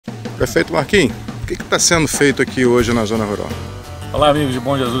Prefeito Marquinhos, o que está sendo feito aqui hoje na zona rural? Olá, amigos de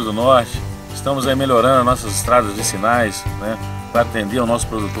Bom Jesus do Norte. Estamos aí melhorando nossas estradas vicinais, né, para atender os nossos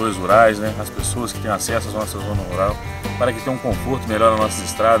produtores rurais, né, as pessoas que têm acesso à nossa zona rural, para que tenham um conforto melhor nas nossas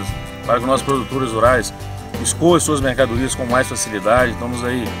estradas, para que os nossos produtores rurais escoem suas mercadorias com mais facilidade. Estamos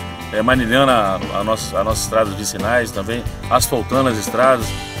aí manilhando as nossas estradas vicinais também, asfaltando as estradas.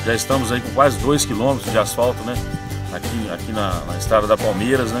 Já estamos aí com quase 2 quilômetros de asfalto, né, aqui na estrada da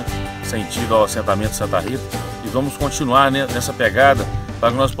Palmeiras, né, sentido ao assentamento Santa Rita. E vamos continuar, né, nessa pegada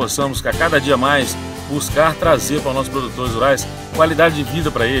para que nós possamos a cada dia mais buscar trazer para os nossos produtores rurais qualidade de vida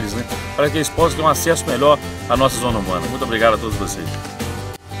para eles, né, para que eles possam ter um acesso melhor à nossa zona urbana. Muito obrigado a todos vocês.